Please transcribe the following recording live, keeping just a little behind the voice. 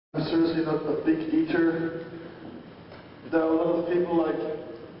I'm seriously not a big eater. There are a lot of people like,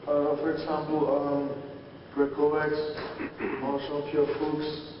 for example, Greg Kovacs, or Jean-Pierre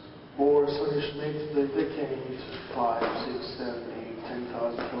Fuchs, or Sonny Schmidt. They can eat 5, 6, 7, 8,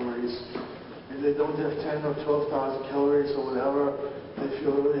 10,000 calories. If they don't have 10 or 12,000 calories or whatever, they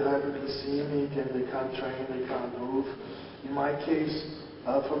feel really hyperglycemic and they can't train, they can't move. In my case,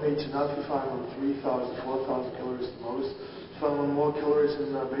 for me it's enough if I'm on 3,000, 4,000 calories the most. If I'm on more calories,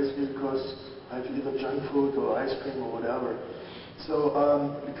 and basically because I have either junk food or ice cream or whatever. So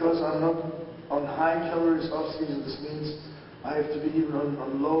because I'm not on high calories off season, this means I have to be even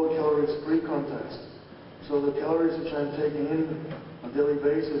on low calories pre-contest. So the calories which I'm taking in on a daily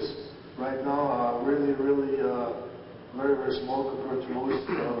basis right now are really, very, very small compared to most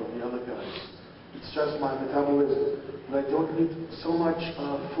of the other guys. It's just my metabolism. But I don't need so much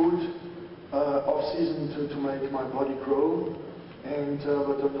food off-season to make my body grow. And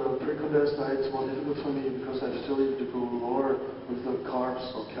but on the pre-contest night it's more difficult for me because I still need to go lower with the carbs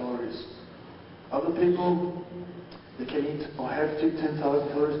or calories. Other people, they can eat or have to eat 10,000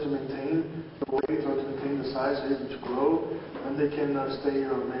 calories to maintain the weight or to maintain the size or even to grow, and they can stay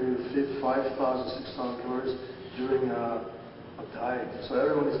maybe 5,000, 6,000 calories during a diet. So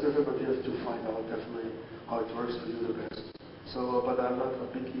everyone is different, but you have to find out definitely how it works for you the best. So, but I'm not a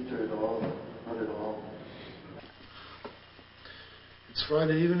big eater at all, not at all. It's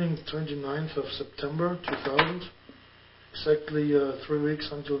Friday evening, 29th of September 2000, exactly 3 weeks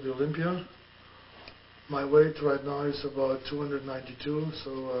until the Olympia. My weight right now is about 292,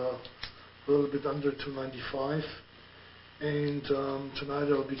 so a little bit under 295. And tonight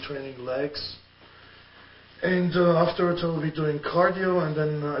I'll be training legs. And afterwards I'll be doing cardio, and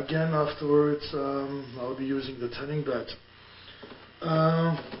then again afterwards I'll be using the tanning bed.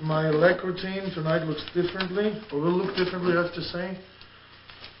 My leg routine tonight looks differently, or will look differently, I have to say.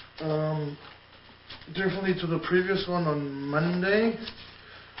 Differently to the previous one on Monday.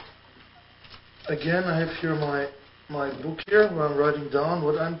 Again, I have here my book here where I'm writing down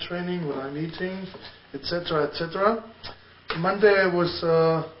what I'm training, what I'm eating, etc., etc. Monday I was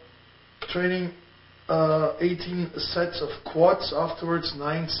training 18 sets of quads, afterwards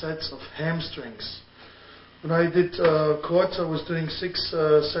 9 sets of hamstrings. When I did quads, I was doing 6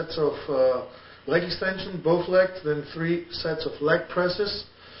 sets of leg extension, both legs, then 3 sets of leg presses,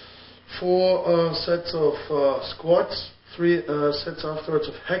 4 sets of squats, 3 sets afterwards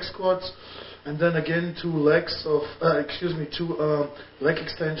of hack squats, and then again 2 legs of, 2 leg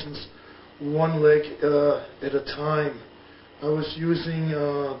extensions, 1 leg at a time. I was using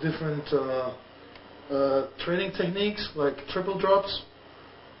different training techniques like triple drops,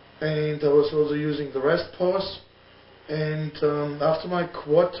 and I was also using the rest pause. And after my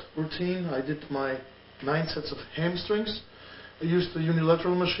quad routine, I did my 9 sets of hamstrings. I used the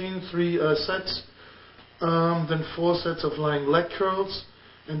unilateral machine, 3 sets, then 4 sets of lying leg curls,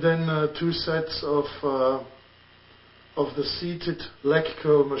 and then 2 sets of the seated leg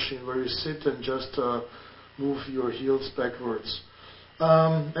curl machine, where you sit and just move your heels backwards.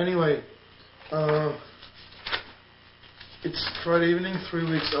 Anyway, it's Friday evening, 3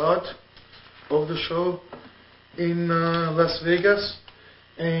 weeks out of the show in Las Vegas,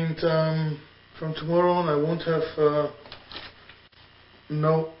 and from tomorrow on I won't have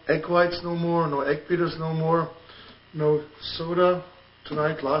no egg whites no more, no egg beaters no more, no soda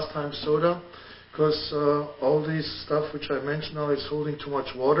tonight, last time soda, because all this stuff which I mentioned now is holding too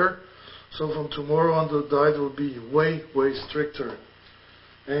much water. So from tomorrow on the diet will be way, way stricter.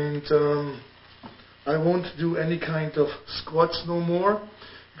 And I won't do any kind of squats no more,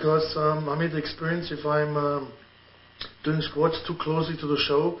 because I made the experience if I'm doing squats too closely to the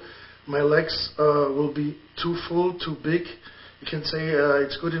show, my legs will be too full, too big. You can say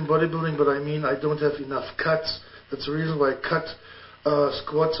it's good in bodybuilding, but I mean I don't have enough cuts. That's the reason why I cut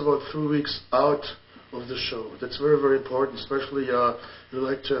squats about 3 weeks out of the show. That's very, very important, especially you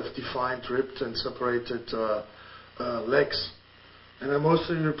like to have defined, ripped and separated legs. And I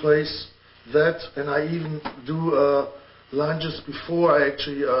mostly replace that, and I even do lunges before I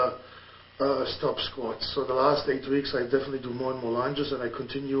actually stop squats. So the last 8 weeks I definitely do more and more lunges, and I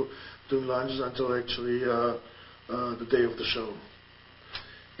continue doing lunges until actually the day of the show.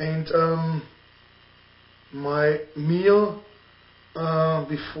 And my meal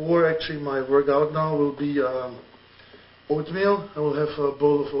before actually my workout now will be oatmeal. I will have a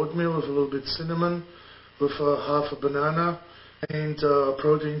bowl of oatmeal with a little bit cinnamon, with half a banana, and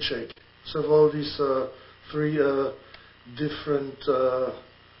protein shake. So I have all these 3 different,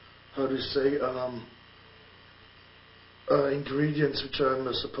 ingredients which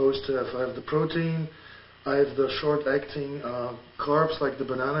I'm supposed to have. I have the protein, I have the short-acting carbs like the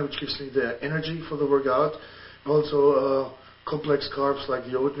banana, which gives me the energy for the workout. Also complex carbs like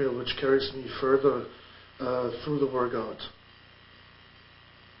the oatmeal, which carries me further through the workout.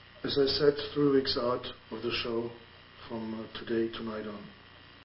 As I said, 3 weeks out of the show from today to night on.